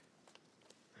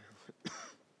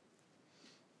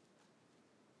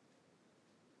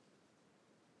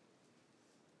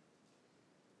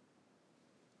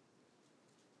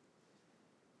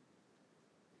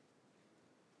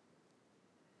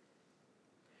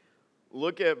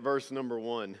Look at verse number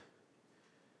 1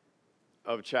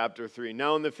 of chapter 3.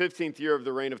 Now in the 15th year of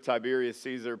the reign of Tiberius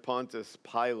Caesar, Pontius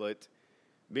Pilate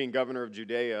being governor of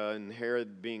Judea, and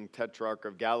Herod being tetrarch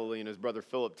of Galilee, and his brother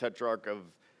Philip tetrarch of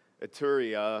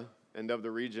Iturea, and of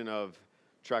the region of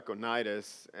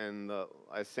Trachonitis, and the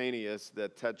Lysanias, the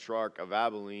tetrarch of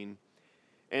Abilene,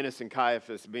 Annas and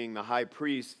Caiaphas being the high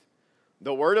priest,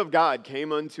 the word of God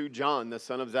came unto John, the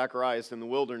son of Zacharias, in the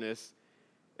wilderness,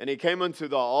 and he came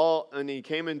into all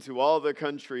the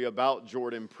country about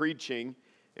Jordan preaching.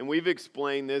 And we've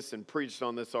explained this and preached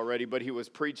on this already, but he was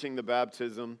preaching the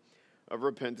baptism of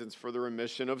repentance for the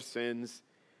remission of sins.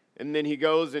 And then he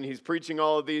goes and he's preaching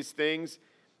all of these things,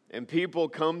 and people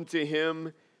come to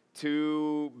him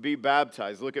to be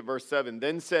baptized. Look at verse 7.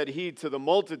 Then said he to the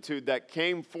multitude that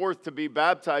came forth to be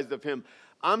baptized of him,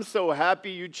 I'm so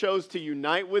happy you chose to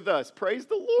unite with us. Praise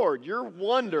the Lord. You're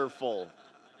wonderful.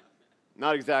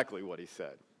 Not exactly what he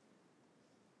said.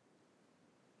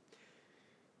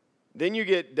 Then you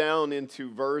get down into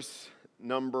verse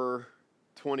number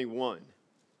 21.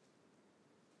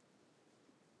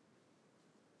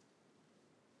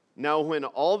 Now when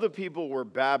all the people were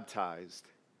baptized,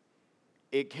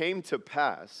 it came to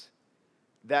pass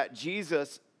that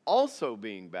Jesus also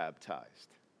being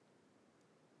baptized.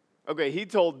 Okay, he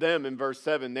told them in verse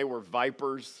 7 they were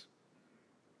vipers.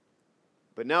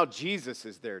 But now Jesus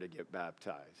is there to get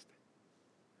baptized.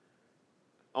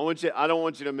 I don't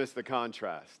want you to miss the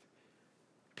contrast.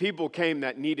 People came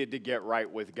that needed to get right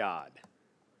with God.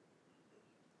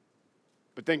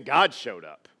 But then God showed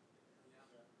up.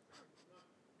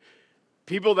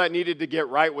 People that needed to get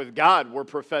right with God were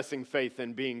professing faith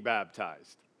and being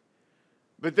baptized.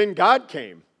 But then God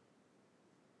came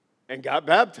and got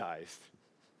baptized.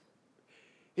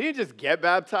 He didn't just get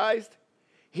baptized.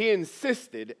 He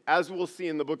insisted, as we'll see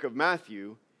in the book of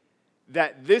Matthew,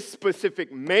 that this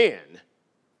specific man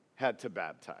had to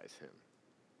baptize him.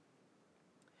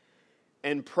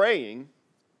 And praying,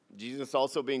 Jesus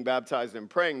also being baptized and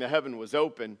praying, the heaven was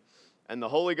open, and the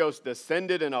Holy Ghost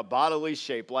descended in a bodily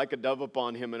shape like a dove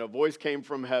upon him, and a voice came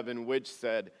from heaven which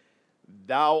said,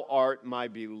 Thou art my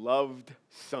beloved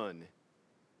Son,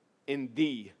 in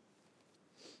thee.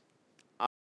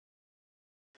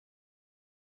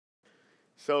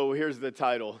 So here's the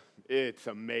title. It's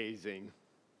amazing.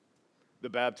 The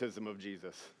baptism of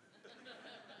Jesus.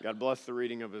 God bless the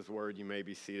reading of his word. You may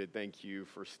be seated. Thank you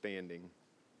for standing.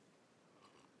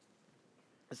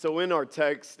 So in our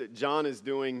text, John is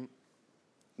doing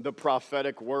the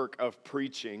prophetic work of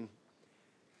preaching.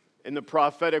 And the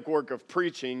prophetic work of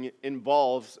preaching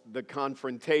involves the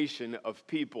confrontation of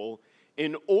people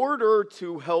in order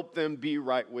to help them be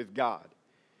right with God.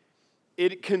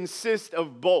 It consists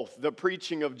of both. The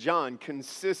preaching of John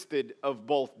consisted of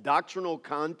both doctrinal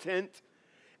content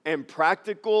and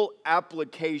practical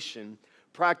application,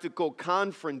 practical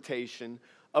confrontation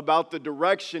about the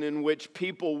direction in which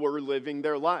people were living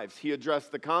their lives. He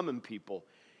addressed the common people.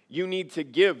 You need to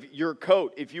give your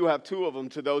coat, if you have two of them,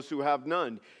 to those who have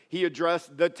none. He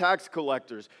addressed the tax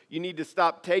collectors. You need to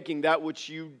stop taking that which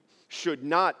you should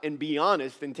not and be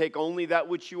honest and take only that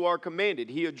which you are commanded.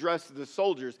 He addressed the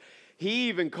soldiers. He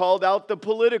even called out the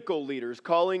political leaders,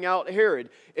 calling out Herod.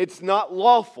 It's not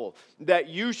lawful that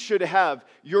you should have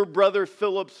your brother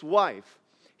Philip's wife.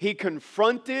 He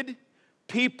confronted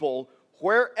people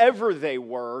wherever they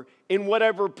were, in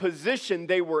whatever position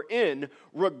they were in,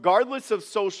 regardless of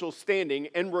social standing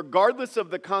and regardless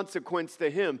of the consequence to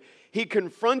him. He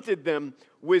confronted them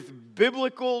with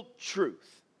biblical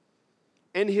truth.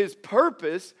 And his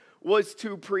purpose was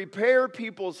to prepare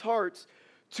people's hearts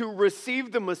to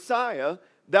receive the Messiah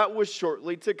that was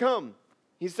shortly to come.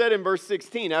 He said in verse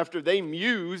 16, after they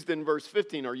mused in verse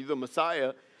 15, are you the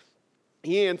Messiah?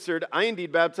 He answered, I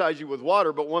indeed baptize you with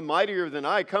water, but one mightier than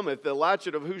I cometh, the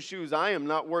latchet of whose shoes I am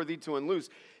not worthy to unloose.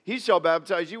 He shall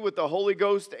baptize you with the Holy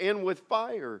Ghost and with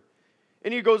fire.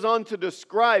 And he goes on to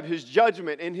describe his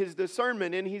judgment and his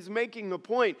discernment, and he's making the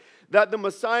point that the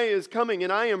Messiah is coming,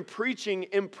 and I am preaching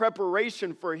in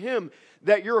preparation for him,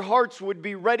 that your hearts would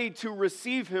be ready to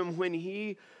receive him when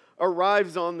he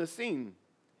arrives on the scene.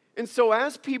 And so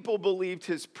as people believed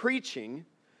his preaching,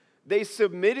 they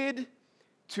submitted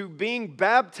to being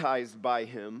baptized by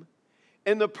him,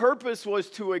 and the purpose was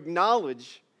to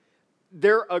acknowledge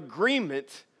their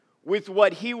agreement with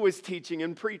what he was teaching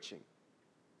and preaching.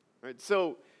 All right,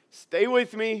 so stay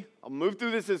with me. I'll move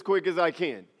through this as quick as I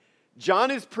can.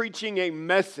 John is preaching a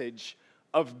message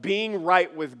of being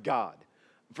right with God.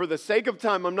 For the sake of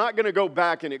time, I'm not going to go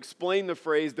back and explain the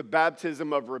phrase, the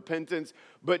baptism of repentance,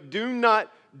 but do not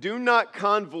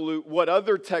convolute what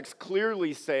other texts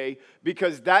clearly say,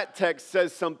 because that text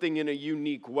says something in a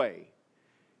unique way.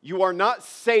 You are not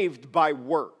saved by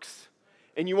works,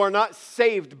 and you are not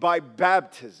saved by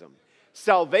baptism.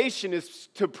 Salvation is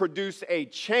to produce a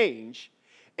change,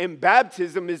 and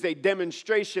baptism is a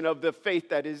demonstration of the faith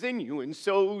that is in you. And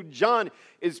so John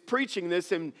is preaching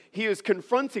this, and he is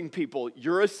confronting people.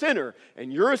 You're a sinner,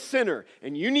 and you're a sinner,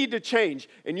 and you need to change,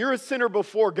 and you're a sinner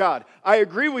before God. I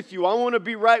agree with you. I want to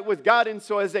be right with God. And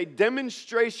so as a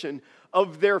demonstration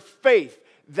of their faith,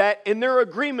 that in their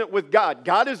agreement with God,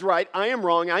 God is right, I am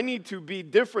wrong, I need to be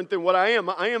different than what I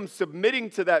am submitting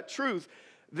to that truth,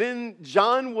 then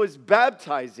John was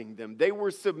baptizing them. They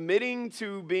were submitting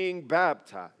to being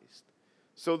baptized.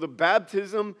 So the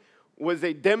baptism was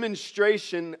a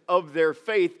demonstration of their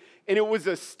faith, and it was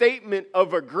a statement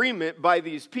of agreement by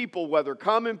these people, whether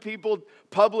common people,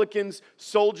 publicans,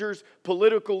 soldiers,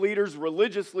 political leaders,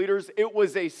 religious leaders. It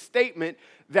was a statement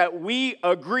that we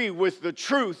agree with the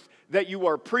truth that you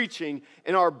are preaching,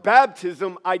 and our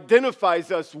baptism identifies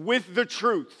us with the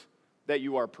truth that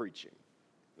you are preaching.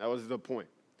 That was the point.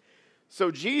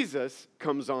 So Jesus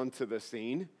comes onto the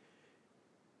scene,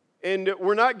 and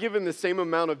we're not given the same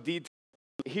amount of detail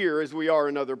here as we are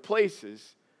in other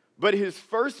places, but his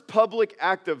first public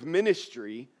act of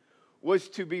ministry was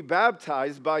to be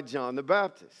baptized by John the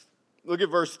Baptist. Look at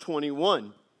verse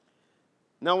 21.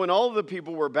 Now, when all the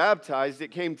people were baptized,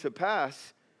 it came to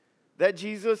pass that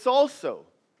Jesus also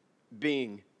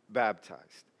being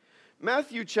baptized.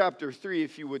 Matthew chapter 3,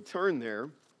 if you would turn there,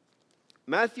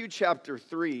 Matthew chapter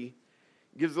 3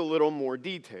 gives a little more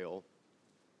detail.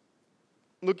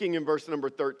 Looking in verse number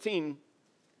 13,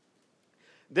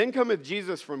 then cometh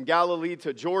Jesus from Galilee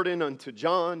to Jordan unto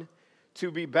John to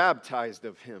be baptized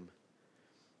of him.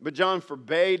 But John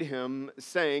forbade him,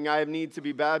 saying, I have need to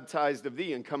be baptized of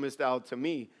thee, and comest thou to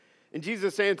me? And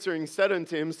Jesus answering said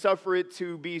unto him, suffer it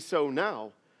to be so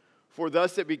now, for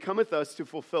thus it becometh us to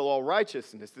fulfill all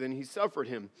righteousness. Then he suffered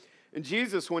him. And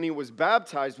Jesus, when he was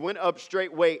baptized, went up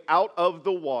straightway out of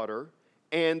the water,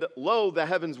 and lo, the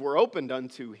heavens were opened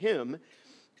unto him,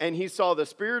 and he saw the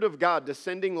Spirit of God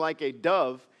descending like a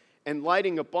dove and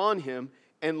lighting upon him,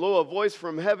 and lo, a voice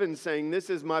from heaven saying, this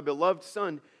is my beloved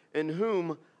Son, in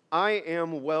whom I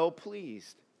am well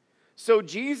pleased. So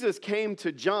Jesus came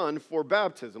to John for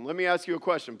baptism. Let me ask you a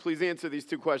question. Please answer these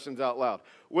two questions out loud.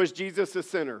 Was Jesus a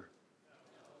sinner?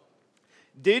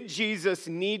 Did Jesus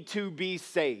need to be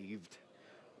saved?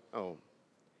 Oh.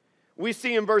 We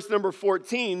see in verse number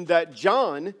 14 that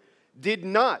John did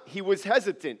not. He was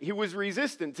hesitant. He was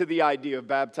resistant to the idea of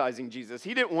baptizing Jesus.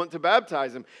 He didn't want to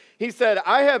baptize him. He said,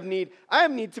 I have need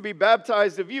to be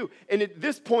baptized of you. And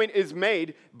this point is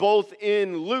made both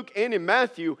in Luke and in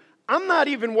Matthew. I'm not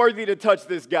even worthy to touch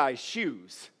this guy's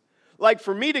shoes. Like,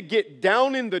 for me to get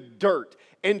down in the dirt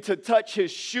and to touch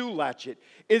his shoe latchet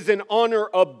is an honor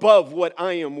above what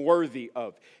I am worthy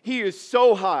of. He is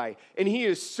so high, and he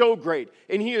is so great,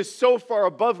 and he is so far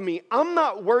above me. I'm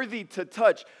not worthy to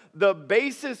touch the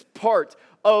basest part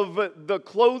of the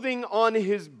clothing on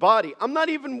his body. I'm not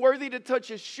even worthy to touch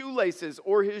his shoelaces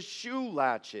or his shoe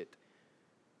latchet.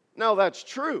 Now, that's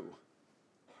true.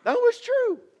 That was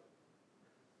true.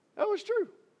 That was true.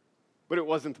 But it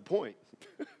wasn't the point.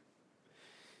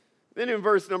 Then in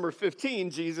verse number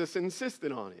 15, Jesus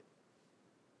insisted on it.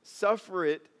 Suffer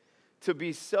it to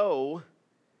be so,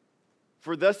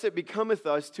 for thus it becometh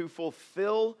us to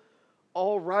fulfill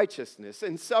all righteousness.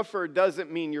 And suffer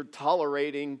doesn't mean you're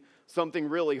tolerating something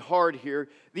really hard here.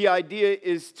 The idea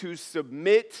is to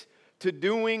submit to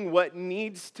doing what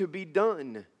needs to be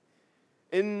done.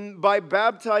 And by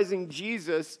baptizing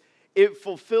Jesus, it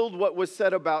fulfilled what was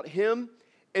said about him,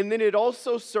 and then it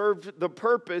also served the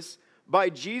purpose by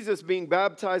Jesus being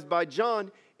baptized by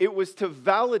John. It was to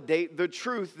validate the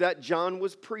truth that John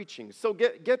was preaching. So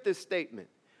get this statement.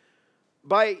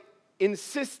 By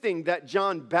insisting that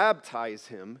John baptize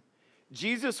him,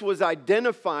 Jesus was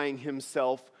identifying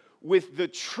himself with the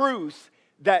truth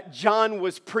that John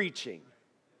was preaching.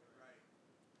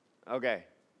 Okay.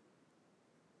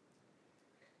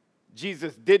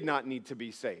 Jesus did not need to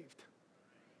be saved.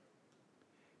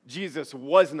 Jesus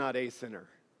was not a sinner.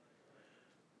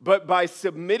 But by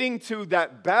submitting to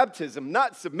that baptism,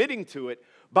 not submitting to it,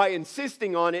 by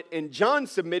insisting on it, and John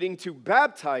submitting to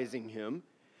baptizing him,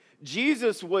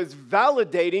 Jesus was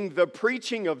validating the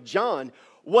preaching of John,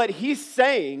 what he's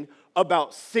saying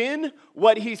about sin,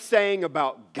 what he's saying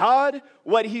about God,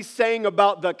 what he's saying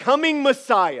about the coming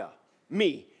Messiah,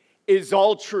 me, is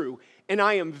all true. And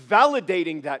I am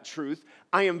validating that truth.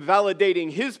 I am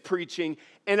validating his preaching.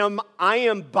 And I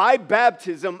am by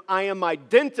baptism, I am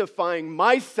identifying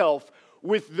myself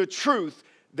with the truth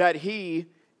that he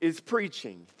is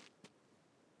preaching.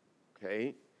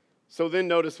 Okay? So then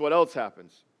notice what else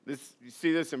happens. You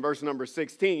see this in verse number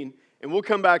 16, and we'll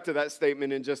come back to that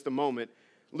statement in just a moment.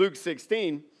 Luke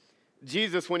 16,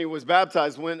 Jesus, when he was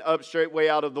baptized, went up straightway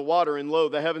out of the water, and lo,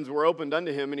 the heavens were opened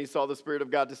unto him, and he saw the Spirit of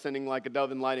God descending like a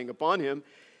dove and lighting upon him.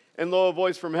 And lo, a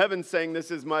voice from heaven saying,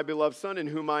 "This is my beloved Son, in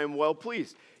whom I am well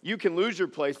pleased." You can lose your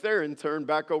place there and turn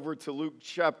back over to Luke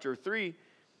chapter 3,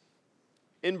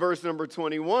 in verse number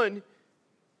 21,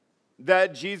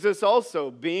 that Jesus also,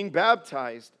 being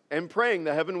baptized and praying,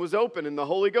 the heaven was open, and the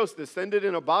Holy Ghost descended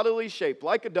in a bodily shape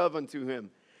like a dove unto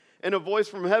him. And a voice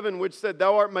from heaven which said,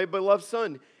 "Thou art my beloved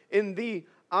Son, in thee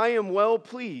I am well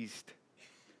pleased."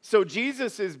 So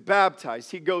Jesus is baptized.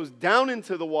 He goes down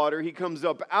into the water. He comes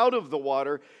up out of the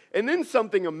water. And then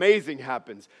something amazing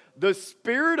happens. The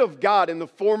Spirit of God in the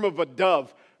form of a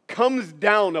dove comes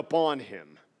down upon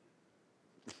him.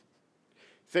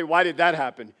 Say, why did that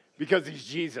happen? Because he's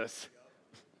Jesus.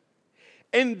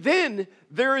 And then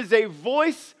there is a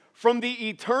voice from the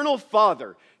eternal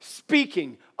Father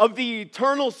speaking of the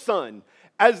eternal Son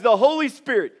as the Holy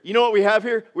Spirit. You know what we have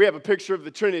here? We have a picture of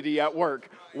the Trinity at work.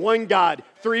 One God,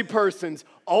 three persons,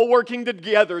 all working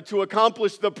together to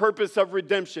accomplish the purpose of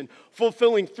redemption,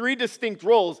 fulfilling three distinct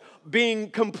roles, being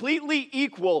completely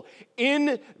equal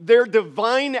in their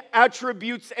divine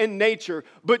attributes and nature,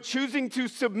 but choosing to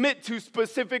submit to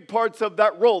specific parts of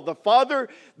that role: the Father,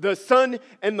 the Son,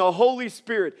 and the Holy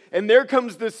Spirit. And there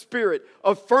comes the Spirit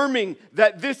affirming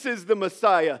that this is the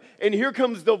Messiah. And here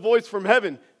comes the voice from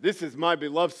heaven: "This is my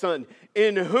beloved Son,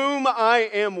 in whom I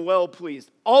am well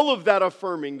pleased." All of that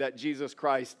affirming that Jesus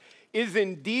Christ is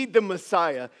indeed the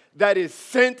Messiah that is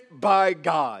sent by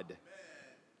God.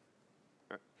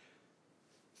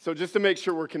 So just to make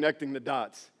sure we're connecting the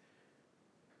dots,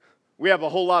 we have a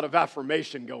whole lot of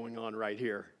affirmation going on right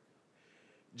here.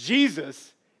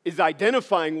 Jesus is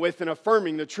identifying with and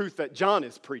affirming the truth that John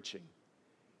is preaching.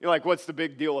 You're like, what's the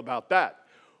big deal about that?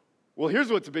 Well,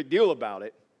 here's what's the big deal about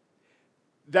it.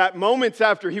 That moments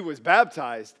after he was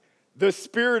baptized, the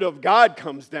Spirit of God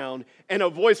comes down and a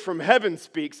voice from heaven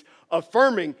speaks,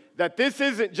 affirming that this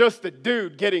isn't just a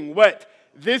dude getting wet.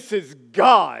 This is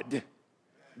God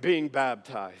being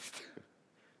baptized.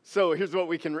 So here's what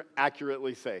we can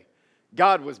accurately say.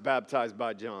 God was baptized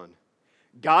by John.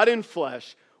 God in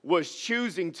flesh was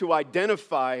choosing to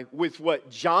identify with what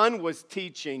John was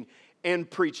teaching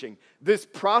and preaching. This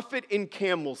prophet in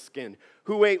camel skin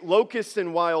who ate locusts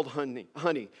and wild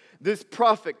honey. This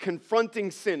prophet confronting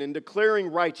sin and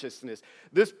declaring righteousness.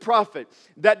 This prophet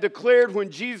that declared when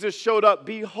Jesus showed up,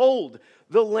 "Behold,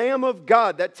 the Lamb of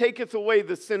God that taketh away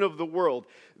the sin of the world."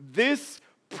 This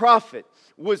prophet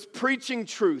was preaching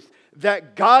truth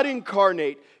that God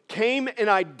incarnate came and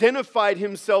identified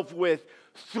himself with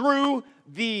through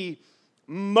the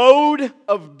mode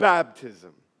of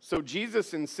baptism. So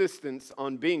Jesus' insistence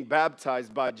on being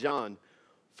baptized by John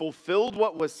fulfilled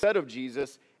what was said of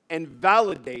Jesus and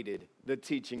validated the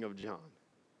teaching of John.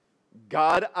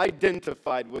 God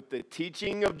identified with the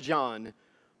teaching of John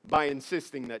by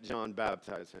insisting that John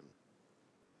baptize him.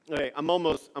 Okay, I'm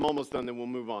almost done, then we'll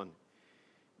move on.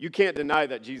 You can't deny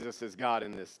that Jesus is God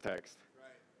in this text.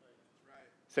 Right.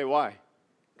 Say why?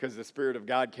 Because the Spirit of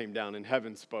God came down and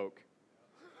heaven spoke.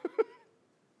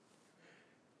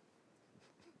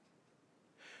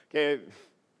 Okay,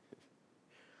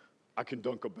 I can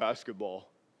dunk a basketball.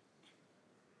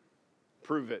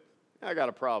 Prove it. I got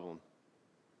a problem.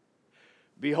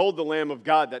 Behold the Lamb of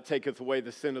God that taketh away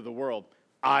the sin of the world.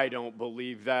 I don't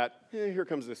believe that. Here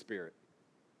comes the Spirit.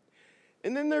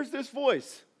 And then there's this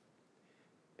voice.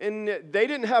 And they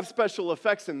didn't have special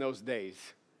effects in those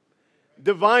days.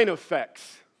 Divine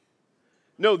effects.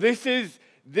 No, this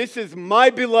is my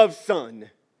beloved Son,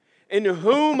 in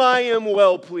whom I am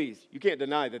well pleased. You can't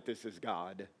deny that this is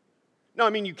God. No, I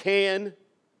mean, you can.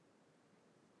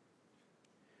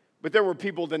 But there were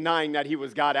people denying that he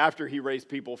was God after he raised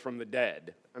people from the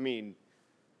dead. I mean,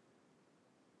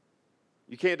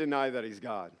 you can't deny that he's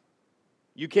God.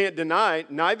 You can't deny,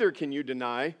 neither can you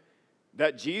deny,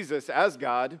 that Jesus, as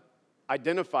God,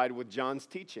 identified with John's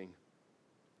teaching.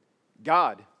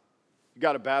 God, you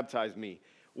got to baptize me.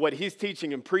 What he's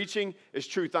teaching and preaching is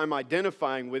truth. I'm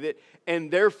identifying with it, and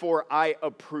therefore I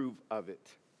approve of it.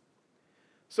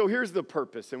 So here's the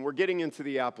purpose, and we're getting into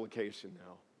the application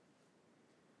now.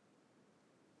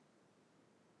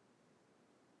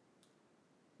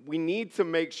 We need to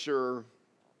make sure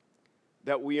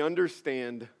that we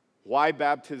understand why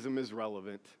baptism is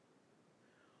relevant,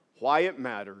 why it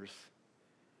matters,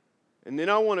 and then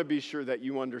I want to be sure that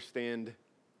you understand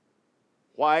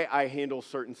why I handle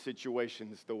certain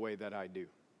situations the way that I do.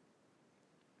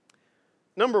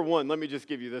 Number one, let me just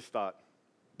give you this thought.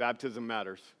 Baptism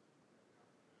matters.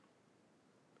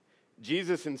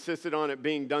 Jesus insisted on it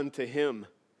being done to him.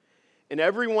 And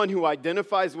everyone who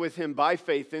identifies with him by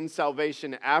faith in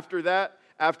salvation after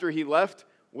he left,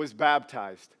 was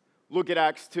baptized. Look at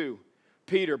Acts 2.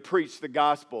 Peter preached the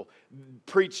gospel,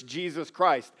 preached Jesus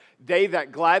Christ. They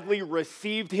that gladly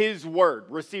received his word.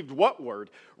 Received what word?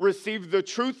 Received the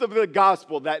truth of the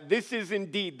gospel, that this is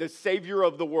indeed the Savior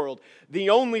of the world, the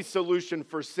only solution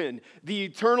for sin, the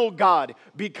eternal God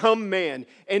become man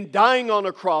and dying on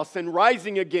a cross and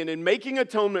rising again and making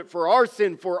atonement for our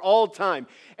sin for all time.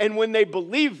 And when they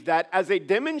believed that as a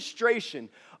demonstration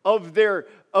of their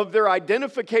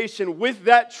identification with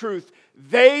that truth,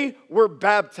 they were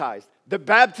baptized. The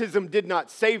baptism did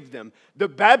not save them. The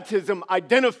baptism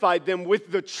identified them with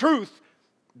the truth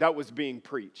that was being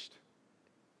preached.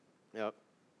 Yep.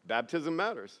 Baptism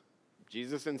matters.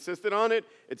 Jesus insisted on it.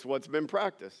 It's what's been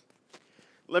practiced.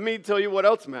 Let me tell you what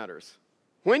else matters.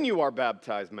 When you are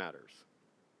baptized matters.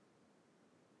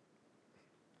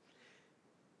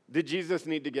 Did Jesus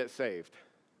need to get saved?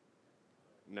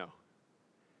 No.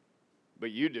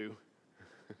 But you do.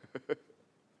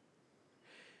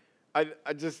 I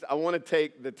want to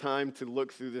take the time to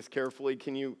look through this carefully.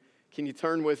 Can you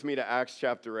turn with me to Acts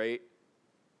chapter 8?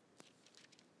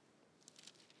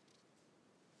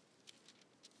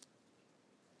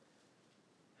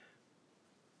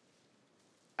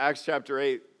 Acts chapter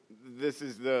 8, this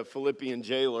is the Philippian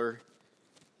jailer.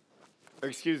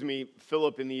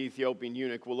 Philip and the Ethiopian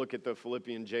eunuch. We'll look at the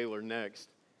Philippian jailer next.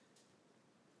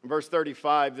 Verse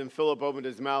 35, then Philip opened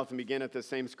his mouth and began at the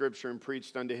same scripture and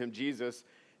preached unto him Jesus.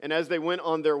 And as they went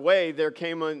on their way, they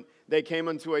came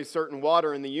unto a certain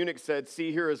water, and the eunuch said,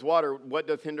 see, here is water. What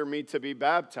doth hinder me to be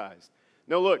baptized?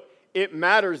 Now look, it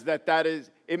matters that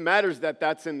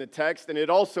that's in the text, and it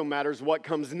also matters what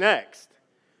comes next.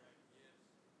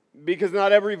 Because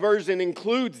not every version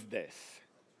includes this.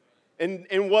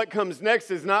 And what comes next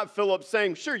is not Philip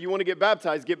saying, sure, you want to get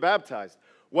baptized, get baptized.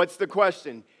 What's the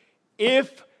question?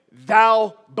 If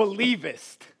thou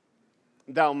believest,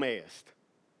 thou mayest.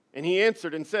 And he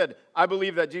answered and said, I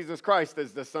believe that Jesus Christ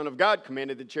is the Son of God,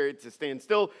 commanded the chariot to stand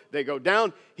still. They go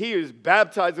down. He is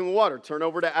baptized in the water. Turn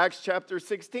over to Acts chapter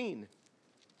 16.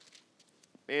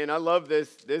 Man, I love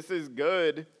this. This is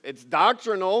good. It's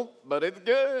doctrinal, but it's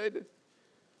good.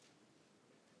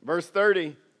 Verse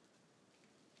 30.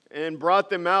 And brought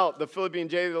them out. The Philippian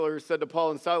jailer said to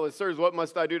Paul and Silas, sirs, what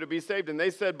must I do to be saved? And they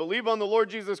said, believe on the Lord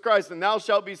Jesus Christ, and thou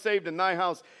shalt be saved in thy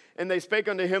house. And they spake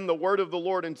unto him the word of the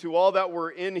Lord, and to all that were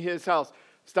in his house.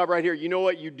 Stop right here. You know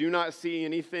what you do not see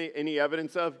any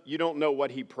evidence of? You don't know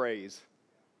what he prays.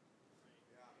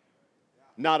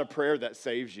 Not a prayer that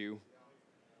saves you.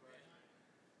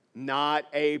 Not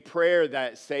a prayer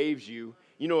that saves you.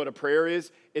 You know what a prayer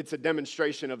is? It's a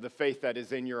demonstration of the faith that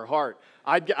is in your heart.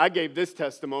 I gave this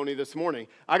testimony this morning.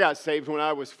 I got saved when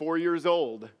I was 4 years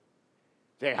old.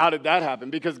 Say, how did that happen?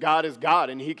 Because God is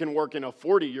God, and he can work in a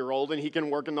 40-year-old, and he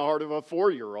can work in the heart of a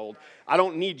 4-year-old. I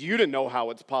don't need you to know how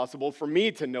it's possible for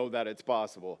me to know that it's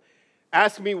possible.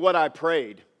 Ask me what I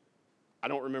prayed. I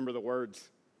don't remember the words.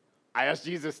 I asked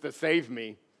Jesus to save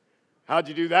me. How'd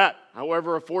you do that?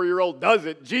 However a 4-year-old does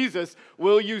it. Jesus,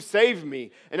 will you save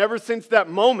me? And ever since that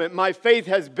moment, my faith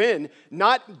has been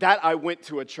not that I went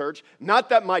to a church, not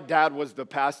that my dad was the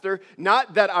pastor,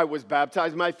 not that I was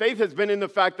baptized. My faith has been in the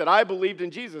fact that I believed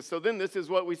in Jesus. So then this is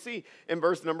what we see in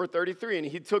verse number 33. And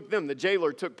he took them, the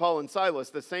jailer took Paul and Silas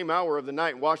the same hour of the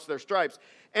night and washed their stripes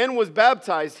and was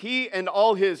baptized, he and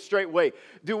all his straightway.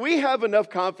 Do we have enough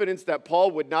confidence that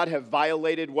Paul would not have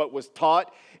violated what was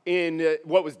taught in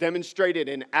what was demonstrated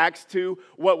in Acts 2,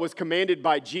 what was commanded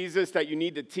by Jesus that you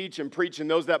need to teach and preach, and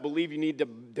those that believe you need to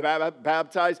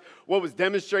baptize, what was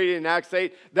demonstrated in Acts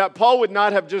 8, that Paul would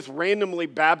not have just randomly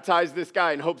baptized this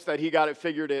guy in hopes that he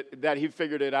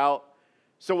figured it out?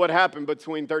 So what happened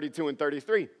between 32 and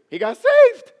 33? He got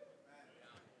saved.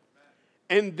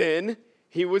 And then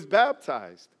he was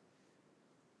baptized.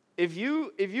 If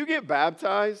you get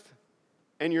baptized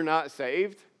and you're not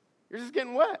saved, you're just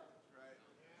getting wet.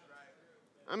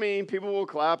 I mean, people will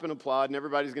clap and applaud and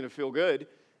everybody's going to feel good,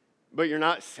 but you're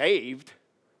not saved.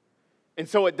 And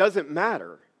so it doesn't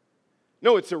matter.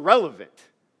 No, it's irrelevant.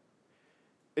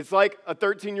 It's like a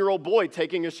 13-year-old boy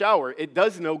taking a shower. It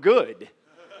does no good.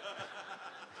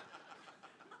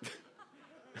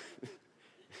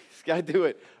 This guy do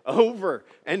it over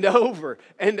and over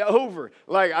and over.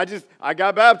 Like, I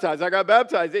got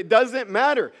baptized. It doesn't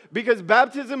matter because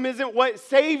baptism isn't what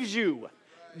saves you.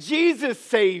 Jesus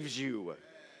saves you.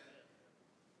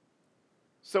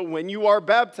 So when you are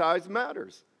baptized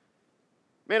matters.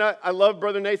 Man, I love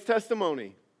Brother Nate's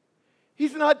testimony.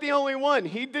 He's not the only one.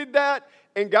 He did that,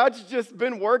 and God's just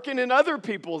been working in other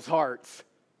people's hearts.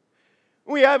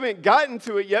 We haven't gotten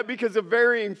to it yet because of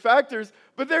varying factors,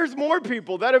 but there's more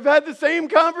people that have had the same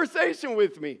conversation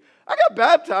with me. I got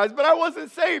baptized, but I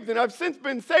wasn't saved, and I've since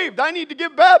been saved. I need to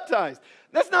get baptized.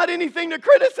 That's not anything to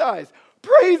criticize.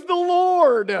 Praise the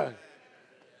Lord.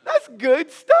 That's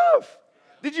good stuff.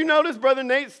 Did you notice Brother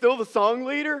Nate's still the song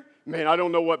leader? Man, I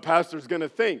don't know what pastor's going to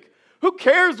think. Who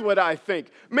cares what I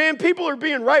think? Man, people are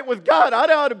being right with God.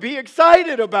 I ought to be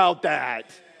excited about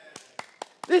that.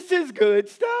 This is good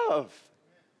stuff.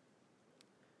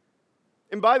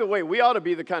 And by the way, we ought to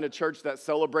be the kind of church that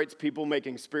celebrates people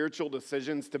making spiritual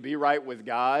decisions to be right with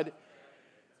God.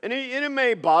 And it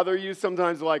may bother you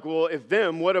sometimes, like, well, if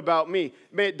them, what about me?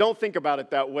 Man, don't think about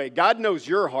it that way. God knows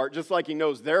your heart just like he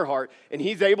knows their heart, and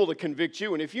he's able to convict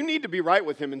you. And if you need to be right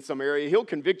with him in some area, he'll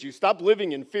convict you. Stop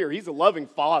living in fear. He's a loving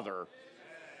father.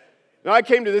 Now, I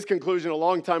came to this conclusion a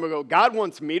long time ago. God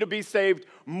wants me to be saved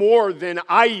more than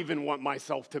I even want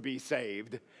myself to be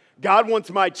saved. God wants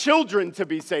my children to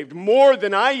be saved more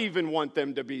than I even want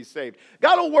them to be saved.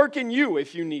 God will work in you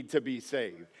if you need to be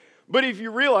saved. But if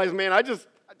you realize, man,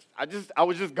 I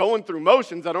was just going through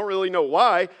motions. I don't really know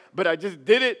why, but I just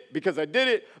did it because I did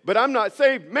it, but I'm not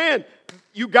saved. Man,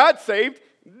 you got saved,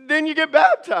 then you get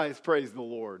baptized. Praise the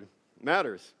Lord.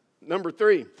 Matters. Number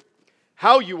 3,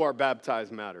 how you are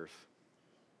baptized matters.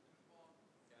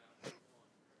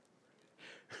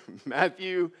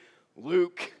 Matthew,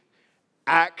 Luke,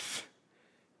 Acts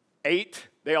 8,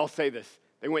 they all say this.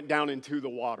 They went down into the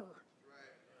water.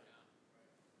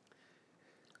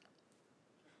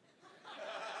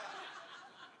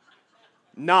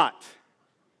 Not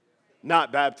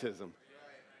baptism.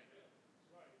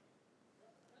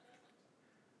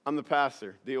 I'm the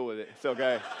pastor. Deal with it. It's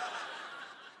okay.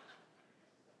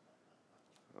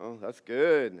 Oh, that's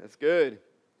good. That's good.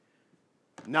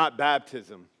 Not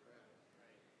baptism.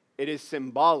 It is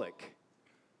symbolic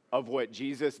of what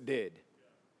Jesus did.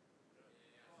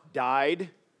 Died,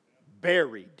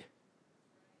 buried,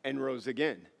 and rose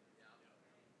again.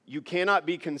 You cannot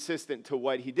be consistent to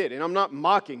what he did. And I'm not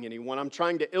mocking anyone. I'm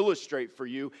trying to illustrate for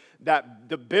you that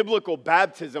the biblical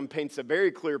baptism paints a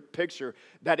very clear picture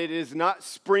that it is not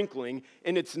sprinkling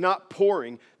and it's not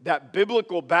pouring. That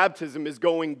biblical baptism is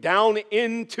going down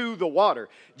into the water.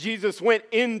 Jesus went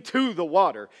into the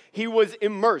water. He was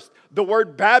immersed. The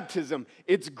word baptism,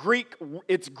 its Greek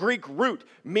root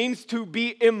means to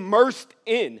be immersed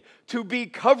in, to be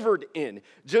covered in,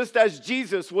 just as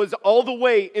Jesus was all the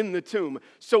way in the tomb.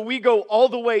 So we go all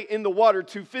the way in the water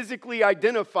to physically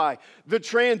identify the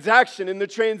transaction and the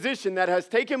transition that has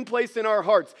taken place in our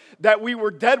hearts, that we were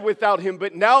dead without him,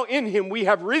 but now in him we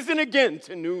have risen again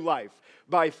to new life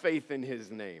by faith in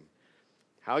his name.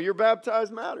 How you're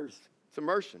baptized matters. It's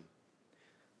immersion.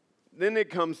 Then it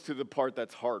comes to the part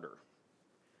that's harder.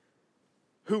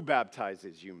 Who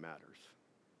baptizes you matters.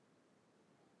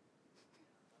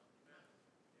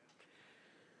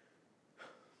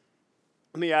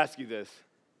 Let me ask you this.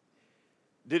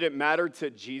 Did it matter to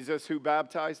Jesus who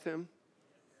baptized him?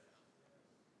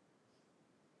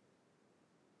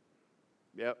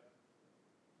 Yep,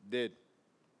 did.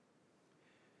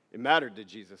 It mattered to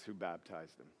Jesus who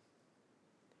baptized him.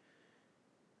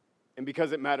 And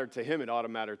because it mattered to him, it ought to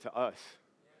matter to us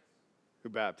who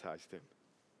baptized him.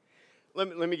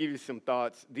 Let me give you some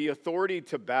thoughts. The authority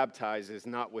to baptize is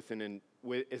not with an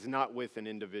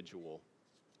individual.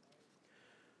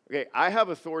 Okay, I have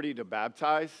authority to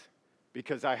baptize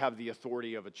because I have the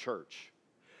authority of a church.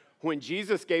 When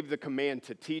Jesus gave the command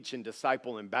to teach and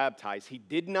disciple and baptize, he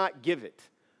did not give it.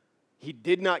 He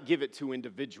did not give it to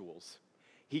individuals.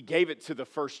 He gave it to the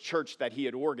first church that he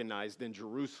had organized in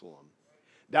Jerusalem.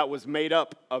 That was made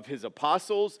up of his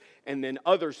apostles and then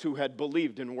others who had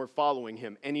believed and were following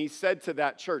him. And he said to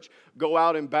that church, go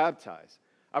out and baptize.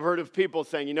 I've heard of people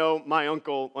saying, my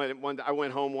uncle, I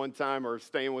went home one time or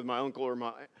staying with my uncle or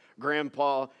my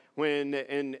grandpa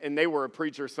and they were a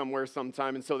preacher somewhere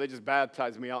sometime, and so they just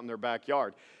baptized me out in their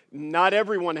backyard. Not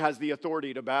everyone has the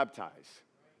authority to baptize.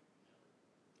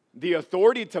 The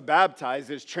authority to baptize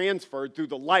is transferred through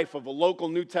the life of a local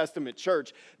New Testament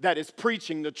church that is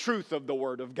preaching the truth of the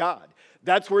Word of God.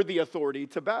 That's where the authority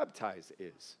to baptize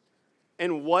is.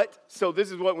 And so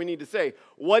this is what we need to say,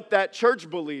 what that church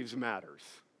believes matters.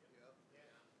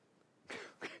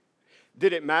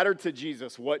 Did it matter to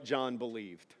Jesus what John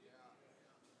believed?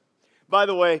 By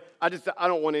the way, I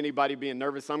don't want anybody being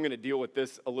nervous. I'm going to deal with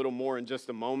this a little more in just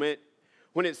a moment.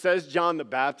 When it says John the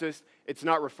Baptist, it's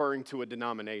not referring to a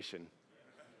denomination.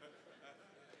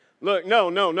 Look, no.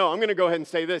 I'm going to go ahead and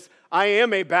say this. I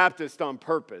am a Baptist on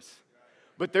purpose.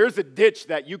 But there's a ditch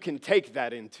that you can take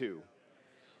that into.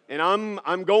 And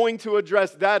I'm going to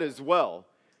address that as well.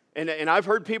 And I've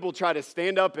heard people try to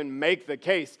stand up and make the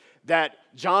case that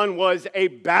John was a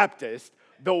Baptist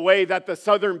the way that the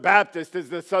Southern Baptist is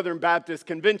the Southern Baptist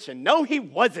Convention. No, he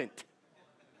wasn't.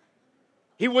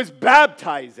 He was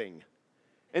baptizing.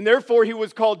 And therefore, he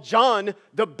was called John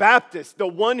the Baptist, the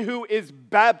one who is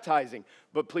baptizing.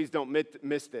 But please don't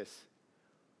miss this.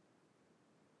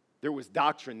 There was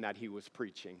doctrine that he was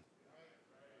preaching.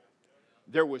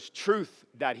 There was truth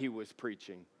that he was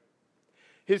preaching.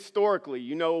 Historically,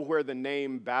 you know where the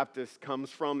name Baptist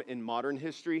comes from in modern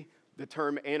history? The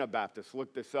term Anabaptist.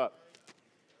 Look this up.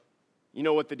 You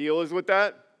know what the deal is with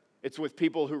that? It's with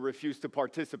people who refuse to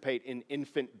participate in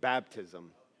infant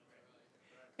baptism.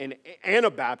 And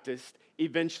Anabaptist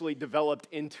eventually developed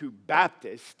into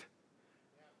Baptist,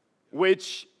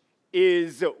 which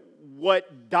is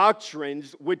what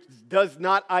doctrines, which does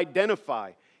not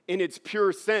identify in its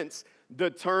pure sense. The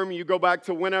term, you go back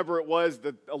to whenever it was,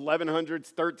 the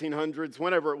 1100s, 1300s,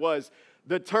 whenever it was,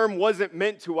 the term wasn't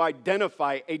meant to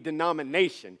identify a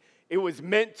denomination. It was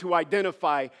meant to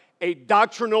identify a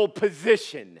doctrinal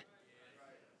position.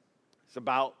 It's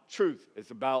about truth.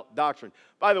 It's about doctrine.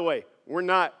 By the way, we're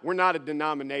not a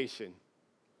denomination.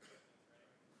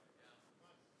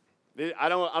 I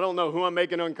don't know who I'm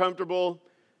making uncomfortable.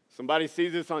 Somebody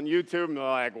sees this on YouTube and they're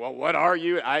like, well, what are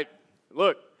you?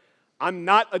 Look, I'm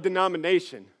not a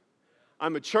denomination.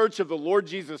 I'm a church of the Lord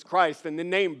Jesus Christ, and the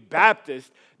name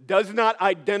Baptist does not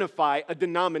identify a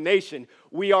denomination.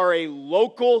 We are a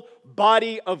local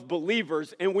body of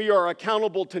believers, and we are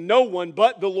accountable to no one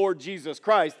but the Lord Jesus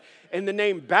Christ. And the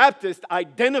name Baptist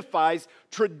identifies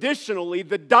traditionally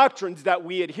the doctrines that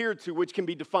we adhere to, which can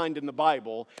be defined in the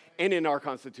Bible and in our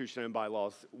Constitution and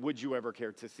bylaws. Would you ever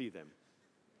care to see them?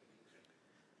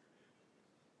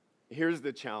 Here's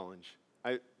the challenge.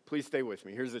 Please stay with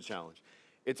me. Here's the challenge.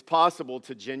 It's possible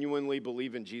to genuinely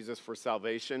believe in Jesus for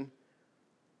salvation,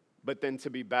 but then to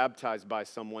be baptized by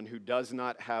someone who does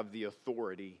not have the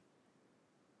authority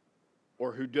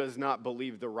or who does not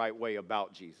believe the right way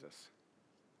about Jesus.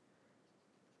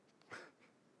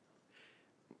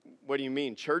 What do you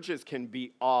mean? Churches can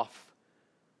be off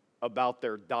about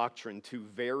their doctrine to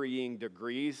varying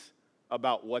degrees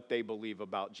about what they believe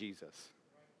about Jesus.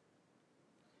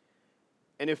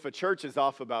 And if a church is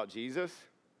off about Jesus,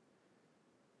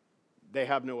 they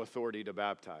have no authority to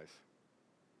baptize.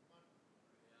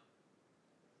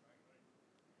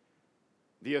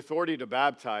 The authority to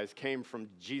baptize came from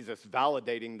Jesus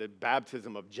validating the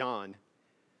baptism of John.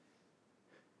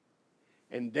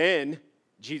 And then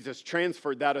Jesus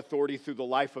transferred that authority through the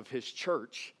life of his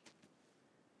church.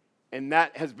 And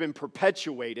that has been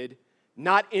perpetuated,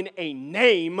 not in a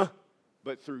name,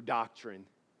 but through doctrine,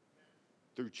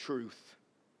 through truth.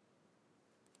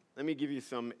 Let me give you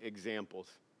some examples.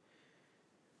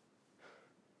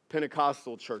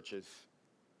 Pentecostal churches.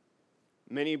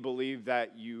 Many believe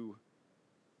that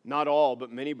not all,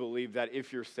 but many believe that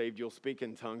if you're saved, you'll speak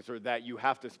in tongues, or that you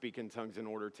have to speak in tongues in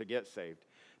order to get saved.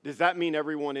 Does that mean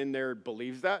everyone in there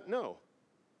believes that? No.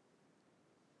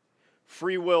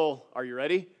 Free will, are you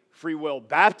ready? Free Will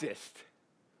Baptist.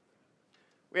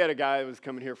 We had a guy that was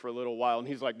coming here for a little while, and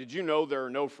he's like, did you know there are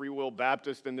no Free Will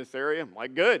Baptists in this area? I'm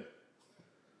like, good.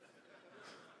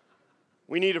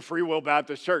 We need a Free Will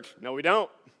Baptist church. No, we don't.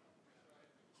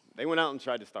 They went out and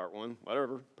tried to start one.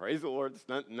 Whatever. Praise the Lord. It's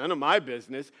none of my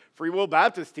business. Free Will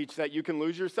Baptists teach that you can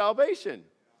lose your salvation.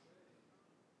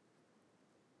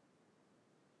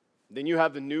 Then you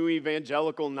have the new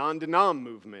evangelical non-denom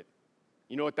movement.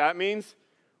 You know what that means?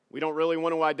 We don't really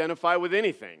want to identify with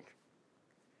anything.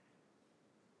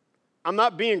 I'm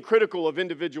not being critical of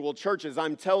individual churches.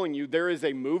 I'm telling you, there is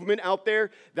a movement out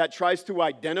there that tries to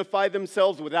identify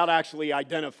themselves without actually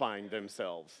identifying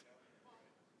themselves.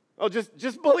 Oh,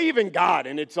 just believe in God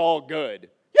and it's all good.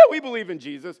 Yeah, we believe in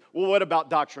Jesus. Well, what about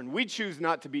doctrine? We choose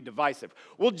not to be divisive.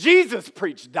 Well, Jesus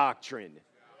preached doctrine.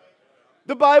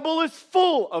 The Bible is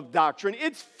full of doctrine.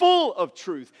 It's full of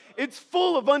truth. It's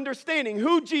full of understanding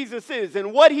who Jesus is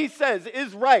and what he says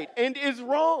is right and is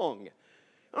wrong.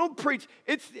 I don't preach.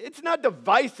 It's not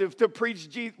divisive to preach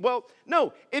Jesus. Well,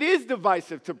 no, it is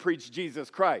divisive to preach Jesus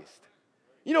Christ.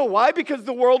 You know why? Because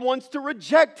the world wants to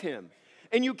reject him.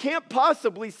 And you can't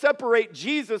possibly separate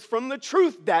Jesus from the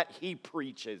truth that he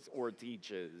preaches or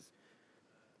teaches.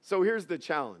 So here's the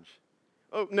challenge.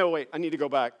 Oh, no, wait, I need to go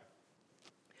back.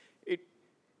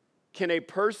 Can a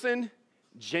person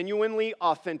genuinely,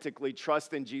 authentically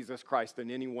trust in Jesus Christ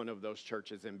in any one of those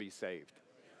churches and be saved?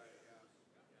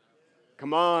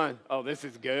 Come on. Oh, this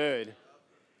is good.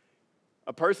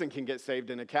 A person can get saved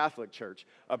in a Catholic church.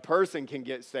 A person can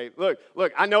get saved. Look,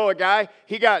 I know a guy,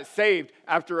 he got saved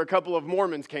after a couple of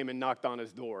Mormons came and knocked on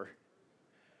his door.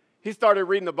 He started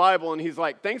reading the Bible, and he's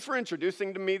like, thanks for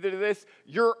introducing me to this.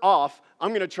 You're off. I'm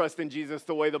going to trust in Jesus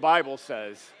the way the Bible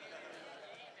says.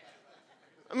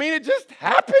 I mean, it just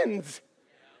happens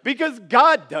because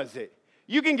God does it.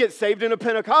 You can get saved in a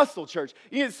Pentecostal church.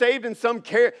 You can get saved in some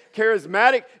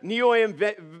charismatic,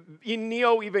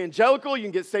 neo-evangelical. You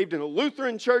can get saved in a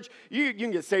Lutheran church. You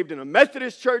can get saved in a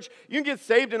Methodist church. You can get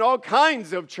saved in all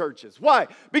kinds of churches. Why?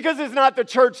 Because it's not the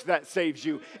church that saves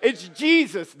you. It's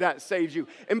Jesus that saves you.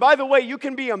 And by the way, you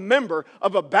can be a member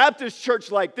of a Baptist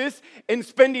church like this and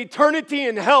spend eternity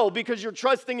in hell because you're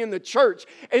trusting in the church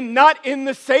and not in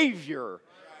the Savior.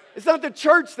 It's not the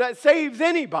church that saves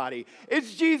anybody.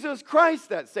 It's Jesus Christ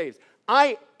that saves.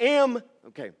 I am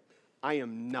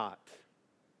not.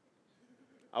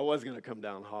 I was going to come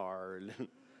down hard.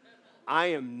 I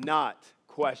am not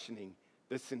questioning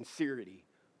the sincerity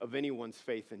of anyone's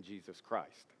faith in Jesus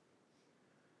Christ.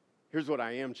 Here's what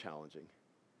I am challenging.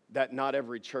 That not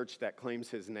every church that claims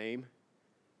his name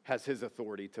has his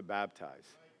authority to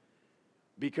baptize.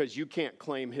 Because you can't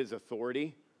claim his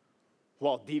authority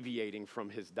while deviating from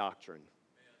his doctrine.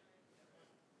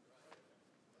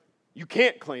 You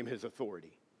can't claim his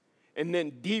authority and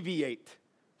then deviate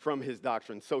from his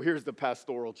doctrine. So here's the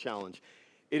pastoral challenge.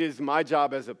 It is my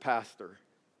job as a pastor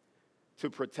to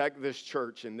protect this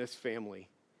church and this family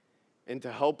and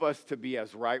to help us to be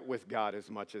as right with God as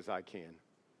much as I can.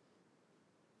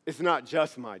 It's not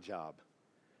just my job,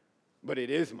 but it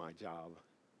is my job.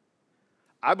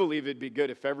 I believe it'd be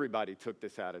good if everybody took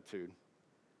this attitude.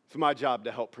 It's my job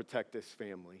to help protect this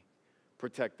family,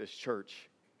 protect this church.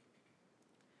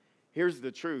 Here's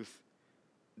the truth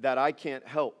that I can't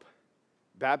help.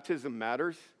 Baptism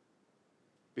matters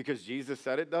because Jesus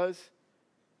said it does,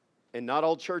 and not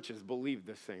all churches believe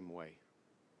the same way.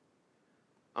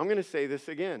 I'm going to say this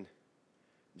again.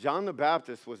 John the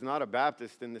Baptist was not a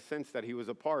Baptist in the sense that he was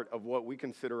a part of what we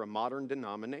consider a modern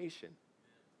denomination.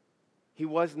 He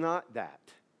was not that.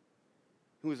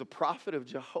 He was a prophet of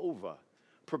Jehovah,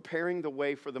 preparing the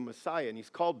way for the Messiah. And he's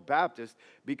called Baptist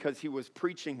because he was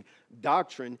preaching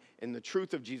doctrine and the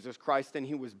truth of Jesus Christ, and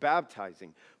he was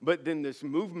baptizing. But then this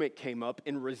movement came up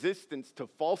in resistance to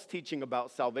false teaching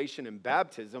about salvation and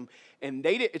baptism, and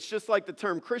it's just like the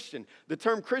term Christian. The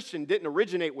term Christian didn't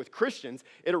originate with Christians.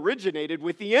 It originated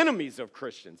with the enemies of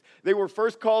Christians. They were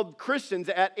first called Christians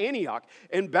at Antioch,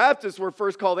 and Baptists were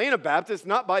first called Anabaptists,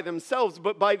 not by themselves,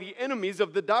 but by the enemies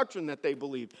of the doctrine that they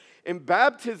believed. And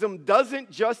baptism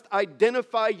doesn't just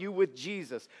identify you with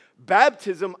Jesus.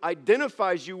 Baptism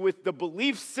identifies you with the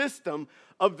belief system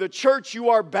of the church you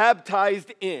are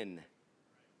baptized in.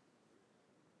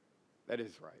 That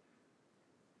is right.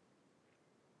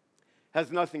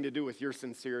 Has nothing to do with your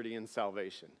sincerity in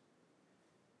salvation.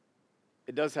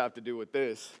 It does have to do with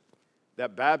this,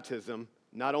 that baptism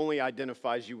not only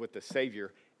identifies you with the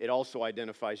Savior, it also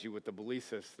identifies you with the belief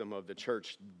system of the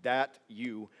church that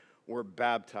you were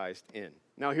baptized in.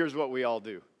 Now, here's what we all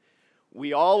do.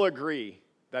 We all agree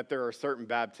that there are certain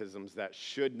baptisms that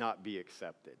should not be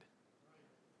accepted.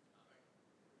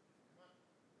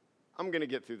 I'm going to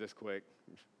get through this quick.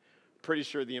 Pretty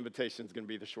sure the invitation is going to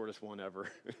be the shortest one ever.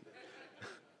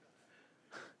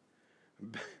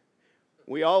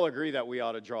 We all agree that we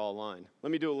ought to draw a line.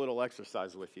 Let me do a little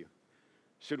exercise with you.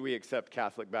 Should we accept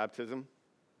Catholic baptism?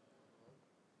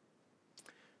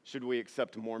 Should we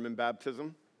accept Mormon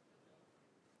baptism?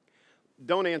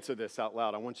 Don't answer this out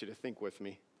loud. I want you to think with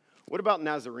me. What about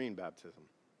Nazarene baptism?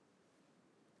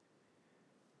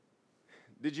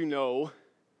 Did you know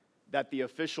that the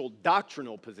official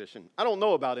doctrinal position, I don't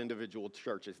know about individual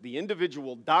churches, the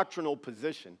individual doctrinal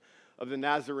position of the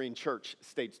Nazarene church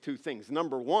states two things.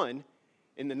 Number one,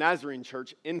 in the Nazarene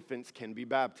church, infants can be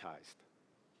baptized.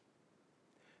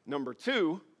 Number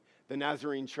two, the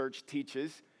Nazarene church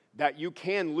teaches that you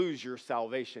can lose your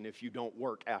salvation if you don't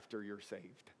work after you're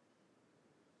saved.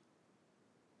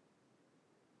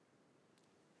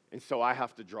 And so I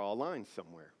have to draw a line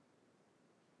somewhere.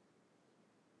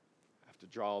 I have to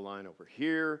draw a line over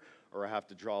here, or I have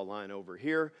to draw a line over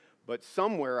here, but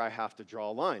somewhere I have to draw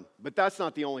a line. But that's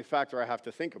not the only factor I have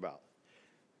to think about.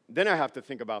 Then I have to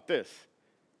think about this.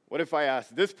 What if I ask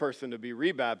this person to be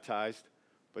rebaptized,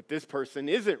 but this person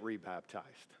isn't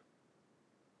rebaptized?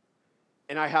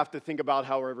 And I have to think about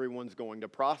how everyone's going to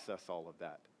process all of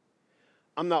that.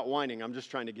 I'm not whining, I'm just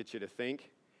trying to get you to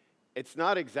think. It's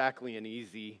not exactly an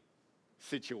easy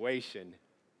situation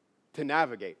to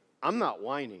navigate. I'm not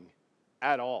whining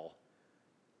at all.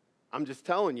 I'm just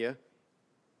telling you,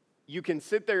 you can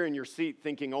sit there in your seat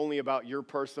thinking only about your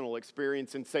personal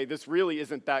experience and say, this really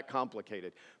isn't that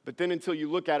complicated. But then until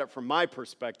you look at it from my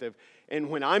perspective, and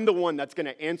when I'm the one that's going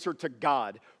to answer to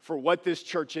God for what this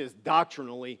church is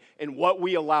doctrinally and what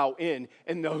we allow in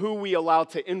and who we allow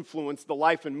to influence the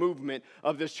life and movement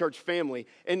of this church family.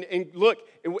 And look,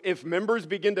 if members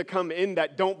begin to come in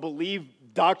that don't believe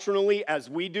doctrinally as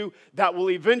we do, that will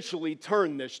eventually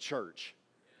turn this church.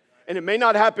 And it may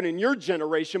not happen in your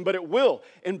generation, but it will.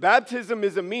 And baptism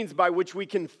is a means by which we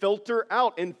can filter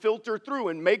out and filter through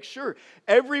and make sure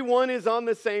everyone is on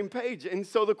the same page. And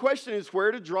so the question is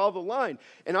where to draw the line.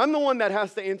 And I'm the one that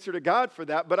has to answer to God for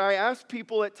that, but I ask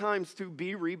people at times to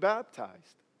be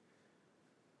rebaptized.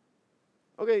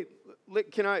 Okay,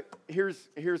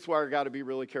 here's why I got to be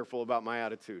really careful about my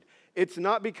attitude. It's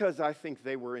not because I think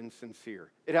they were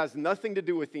insincere. It has nothing to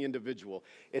do with the individual.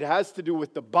 It has to do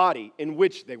with the body in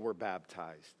which they were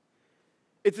baptized.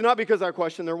 It's not because I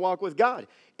question their walk with God.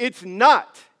 It's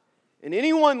not. And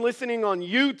anyone listening on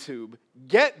YouTube,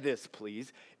 get this,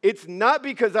 please. It's not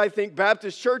because I think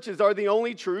Baptist churches are the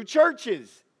only true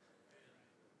churches.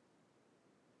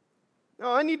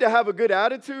 No, I need to have a good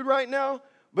attitude right now,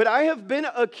 but I have been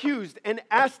accused and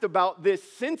asked about this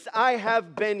since I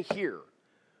have been here.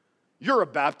 You're a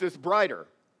Baptist brighter.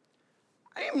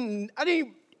 I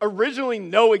didn't originally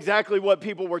know exactly what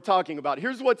people were talking about.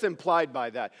 Here's what's implied by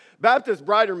that. Baptist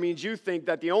brighter means you think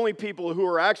that the only people who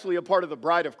are actually a part of the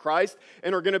bride of Christ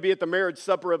and are going to be at the marriage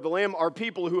supper of the Lamb are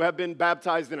people who have been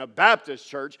baptized in a Baptist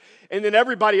church, and then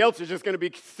everybody else is just going to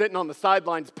be sitting on the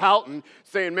sidelines pouting,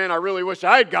 saying, man, I really wish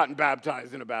I had gotten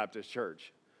baptized in a Baptist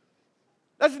church.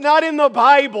 That's not in the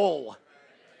Bible.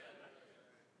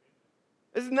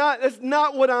 That's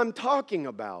not what I'm talking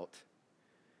about.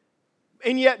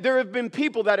 And yet there have been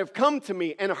people that have come to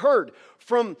me and heard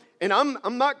from, and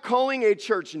I'm not calling a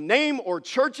church name or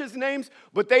churches' names,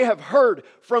 but they have heard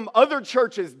from other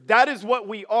churches, that is what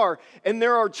we are. And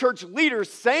there are church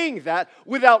leaders saying that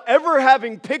without ever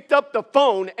having picked up the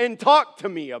phone and talked to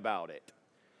me about it.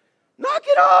 Knock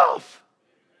it off.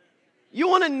 You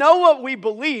want to know what we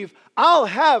believe? I'll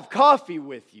have coffee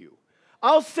with you.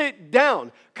 I'll sit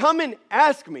down. Come and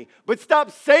ask me. But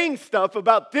stop saying stuff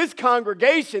about this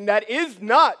congregation that is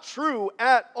not true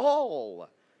at all.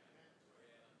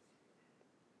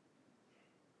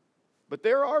 But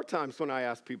there are times when I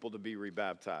ask people to be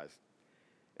rebaptized.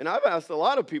 And I've asked a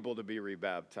lot of people to be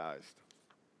rebaptized.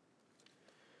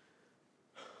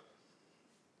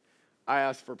 I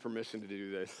asked for permission to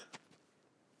do this.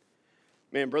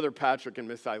 Man, Brother Patrick and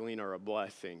Miss Eileen are a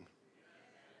blessing.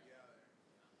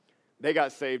 They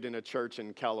got saved in a church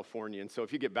in California, and so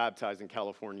if you get baptized in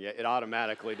California, it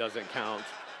automatically doesn't count.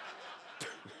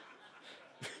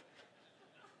 I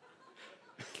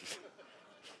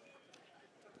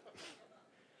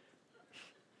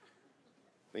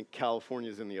think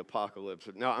California's in the apocalypse.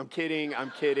 No, I'm kidding.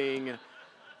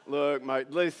 Look,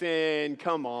 listen,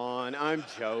 come on, I'm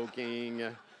joking.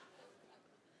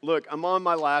 Look, I'm on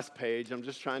my last page. I'm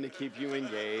just trying to keep you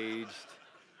engaged.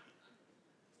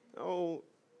 Oh,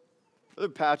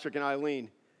 Brother Patrick and Eileen,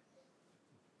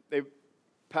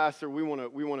 Pastor, we want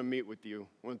to meet with you.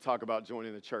 We want to talk about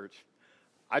joining the church.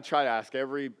 I try to ask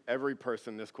every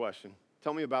person this question.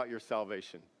 Tell me about your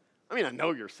salvation. I mean, I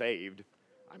know you're saved.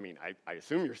 I mean, I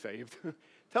assume you're saved.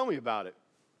 Tell me about it.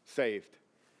 Saved.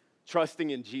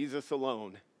 Trusting in Jesus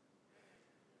alone.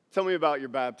 Tell me about your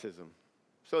baptism.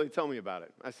 So they tell me about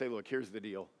it. I say, look, here's the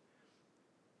deal.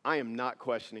 I am not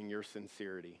questioning your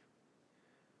sincerity.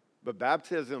 But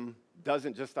baptism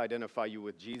doesn't just identify you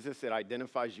with Jesus, it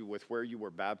identifies you with where you were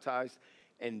baptized,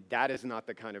 and that is not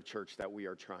the kind of church that we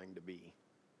are trying to be.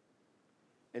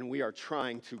 And we are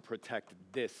trying to protect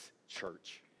this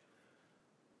church.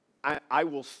 I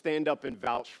will stand up and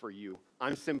vouch for you.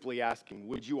 I'm simply asking,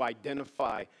 would you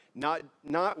identify, not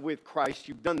with Christ,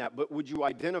 you've done that, but would you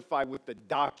identify with the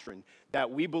doctrine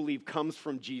that we believe comes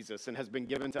from Jesus and has been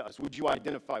given to us? Would you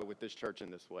identify with this church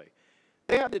in this way?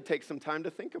 They had to take some time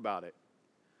to think about it.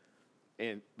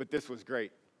 But this was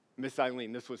great. Miss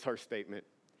Eileen, this was her statement.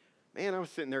 Man, I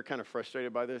was sitting there kind of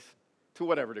frustrated by this, to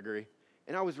whatever degree.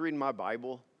 And I was reading my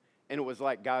Bible, and it was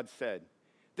like God said,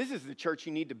 this is the church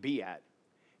you need to be at.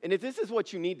 And if this is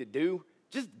what you need to do,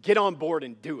 just get on board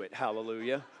and do it.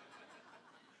 Hallelujah. Amen.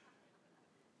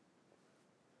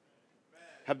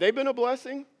 Have they been a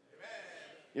blessing? Amen.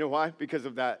 You know why? Because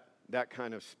of that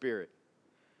kind of spirit.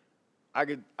 I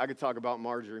could talk about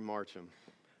Marjorie Marcham.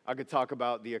 I could talk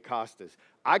about the Acostas.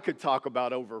 I could talk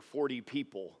about over 40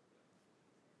 people.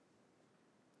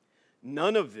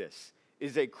 None of this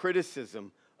is a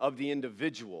criticism of the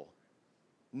individual.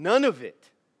 None of it.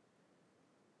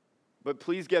 But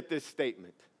please get this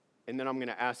statement. and then I'm going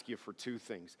to ask you for two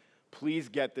things. Please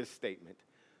get this statement.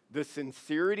 The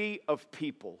sincerity of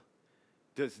people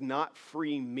does not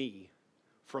free me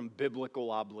from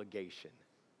biblical obligation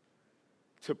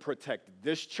to protect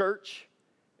this church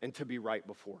and to be right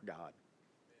before God.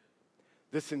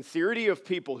 The sincerity of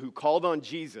people who called on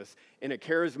Jesus in a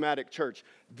charismatic church,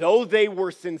 though they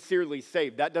were sincerely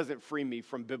saved, that doesn't free me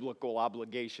from biblical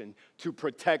obligation to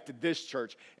protect this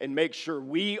church and make sure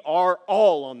we are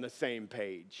all on the same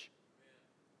page.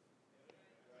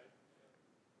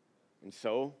 And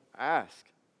so, ask.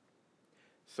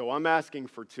 So I'm asking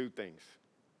for two things.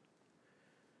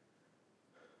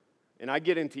 And I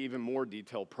get into even more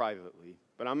detail privately,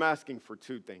 but I'm asking for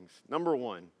two things. Number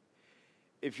one,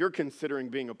 if you're considering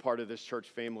being a part of this church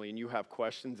family and you have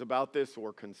questions about this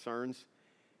or concerns,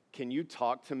 can you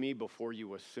talk to me before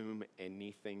you assume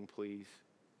anything, please?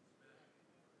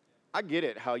 I get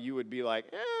it, how you would be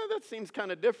like, that seems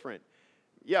kind of different.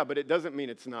 Yeah, but it doesn't mean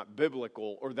it's not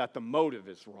biblical or that the motive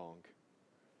is wrong.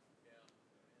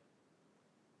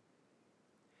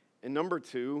 And number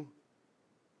two,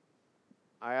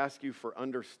 I ask you for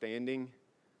understanding.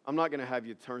 I'm not going to have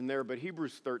you turn there, but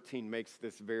Hebrews 13 makes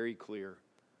this very clear.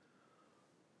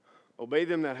 Obey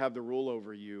them that have the rule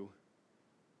over you,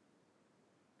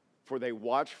 for they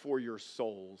watch for your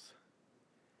souls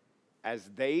as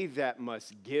they that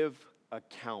must give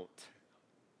account.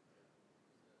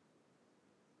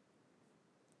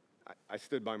 I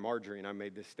stood by Marjorie and I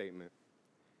made this statement.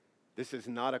 This is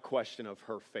not a question of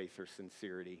her faith or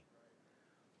sincerity,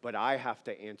 but I have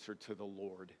to answer to the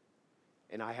Lord.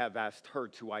 And I have asked her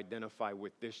to identify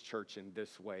with this church in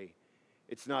this way.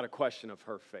 It's not a question of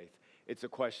her faith. It's a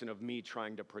question of me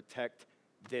trying to protect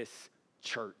this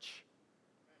church.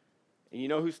 And you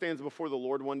know who stands before the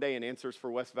Lord one day and answers for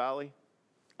West Valley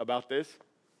about this?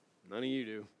 None of you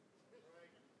do.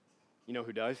 You know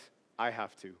who does? I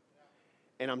have to.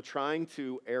 And I'm trying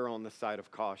to err on the side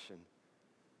of caution.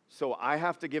 So I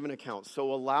have to give an account.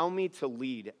 So allow me to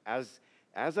lead as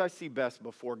I see best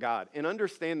before God. And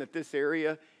understand that this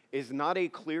area is not a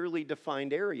clearly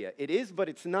defined area. It is, but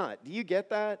it's not. Do you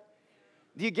get that?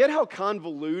 Do you get how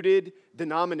convoluted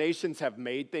denominations have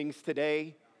made things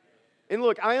today? And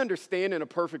look, I understand in a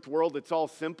perfect world it's all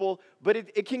simple, but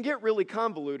it can get really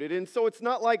convoluted. And so it's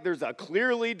not like there's a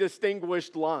clearly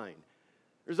distinguished line.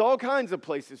 There's all kinds of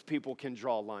places people can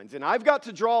draw lines. And I've got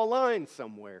to draw a line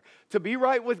somewhere to be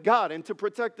right with God and to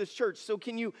protect this church. So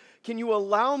can you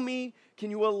allow me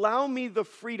the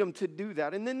freedom to do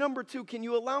that? And then number two, can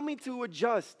you allow me to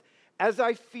adjust as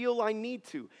I feel I need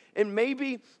to? And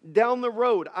maybe down the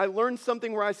road, I learn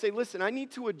something where I say, listen, I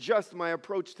need to adjust my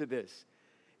approach to this.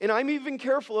 And I'm even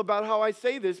careful about how I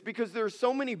say this because there are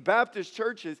so many Baptist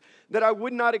churches that I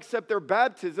would not accept their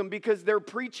baptism because they're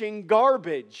preaching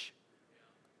garbage.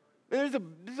 And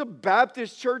there's a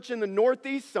Baptist church in the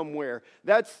Northeast somewhere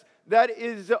that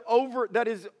is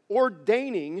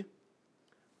ordaining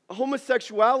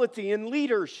homosexuality in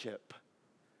leadership.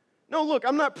 No, look,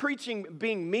 I'm not preaching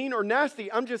being mean or nasty.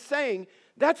 I'm just saying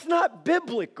that's not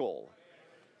biblical.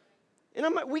 And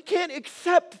we can't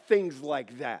accept things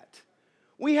like that.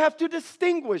 We have to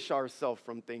distinguish ourselves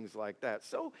from things like that.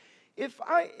 So if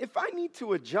I need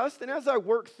to adjust, and as I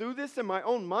work through this in my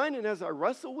own mind and as I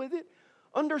wrestle with it,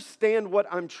 understand what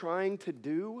I'm trying to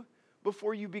do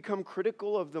before you become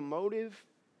critical of the motive.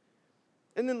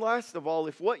 And then last of all,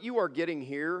 if what you are getting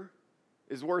here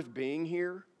is worth being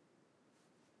here,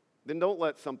 then don't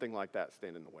let something like that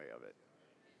stand in the way of it.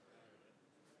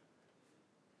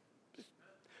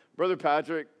 Brother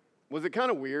Patrick, was it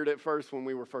kind of weird at first when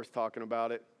we were first talking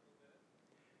about it?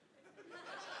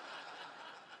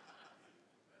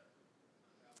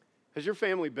 Has your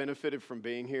family benefited from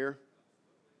being here?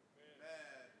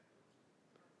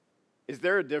 Is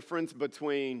there a difference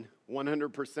between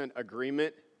 100%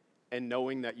 agreement and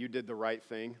knowing that you did the right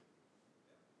thing?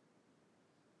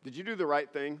 Did you do the right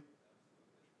thing?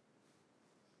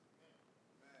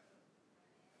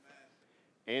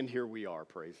 And here we are,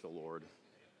 praise the Lord.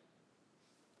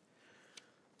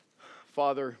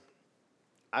 Father,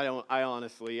 I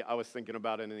was thinking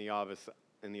about it in the office.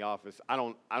 I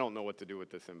don't know what to do with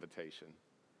this invitation.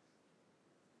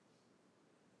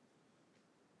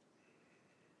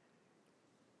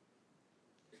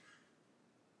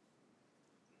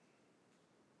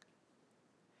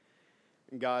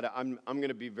 God, I'm going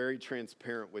to be very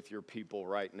transparent with your people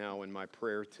right now in my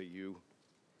prayer to you.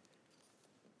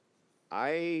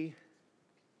 I've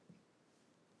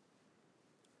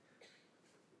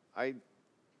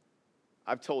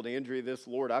told Andrea this,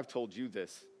 Lord, I've told you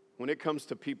this. When it comes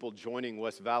to people joining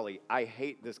West Valley, I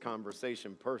hate this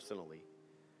conversation personally.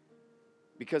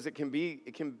 because it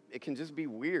can just be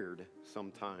weird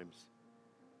sometimes.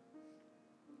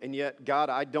 And yet,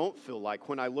 God, I don't feel like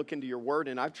when I look into your word,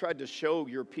 and I've tried to show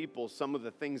your people some of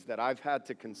the things that I've had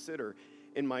to consider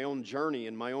in my own journey,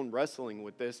 in my own wrestling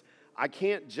with this, I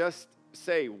can't just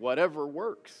say whatever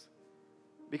works,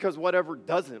 because whatever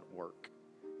doesn't work.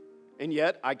 And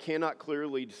yet, I cannot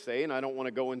clearly say, and I don't want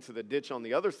to go into the ditch on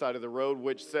the other side of the road,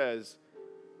 which says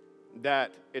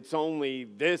that it's only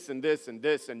this and this and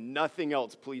this and nothing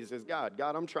else pleases God.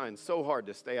 God, I'm trying so hard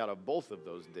to stay out of both of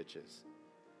those ditches.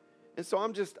 And so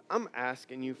I'm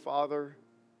asking you, Father,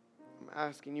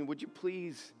 would you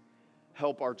please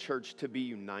help our church to be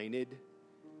united?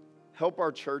 Help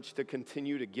our church to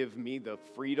continue to give me the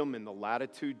freedom and the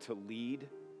latitude to lead.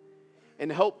 And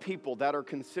help people that are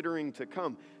considering to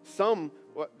come. Some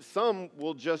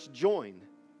will just join,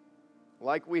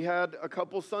 like we had a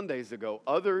couple Sundays ago.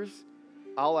 Others,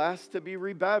 I'll ask to be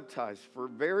rebaptized for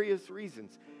various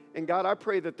reasons. And God, I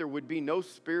pray that there would be no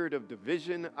spirit of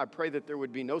division. I pray that there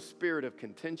would be no spirit of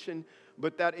contention,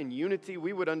 but that in unity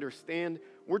we would understand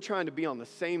we're trying to be on the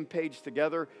same page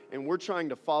together, and we're trying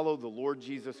to follow the Lord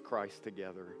Jesus Christ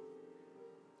together.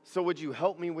 So would you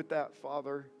help me with that,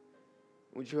 Father?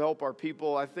 Would you help our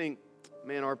people? I think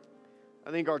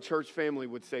our church family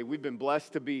would say we've been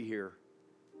blessed to be here.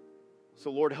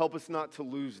 So Lord, help us not to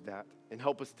lose that, and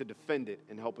help us to defend it,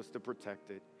 and help us to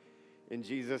protect it. In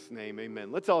Jesus' name,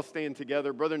 amen. Let's all stand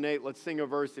together. Brother Nate, let's sing a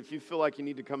verse. If you feel like you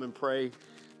need to come and pray,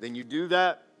 then you do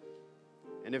that.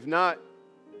 And if not,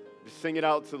 just sing it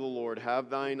out to the Lord. Have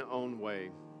thine own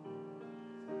way.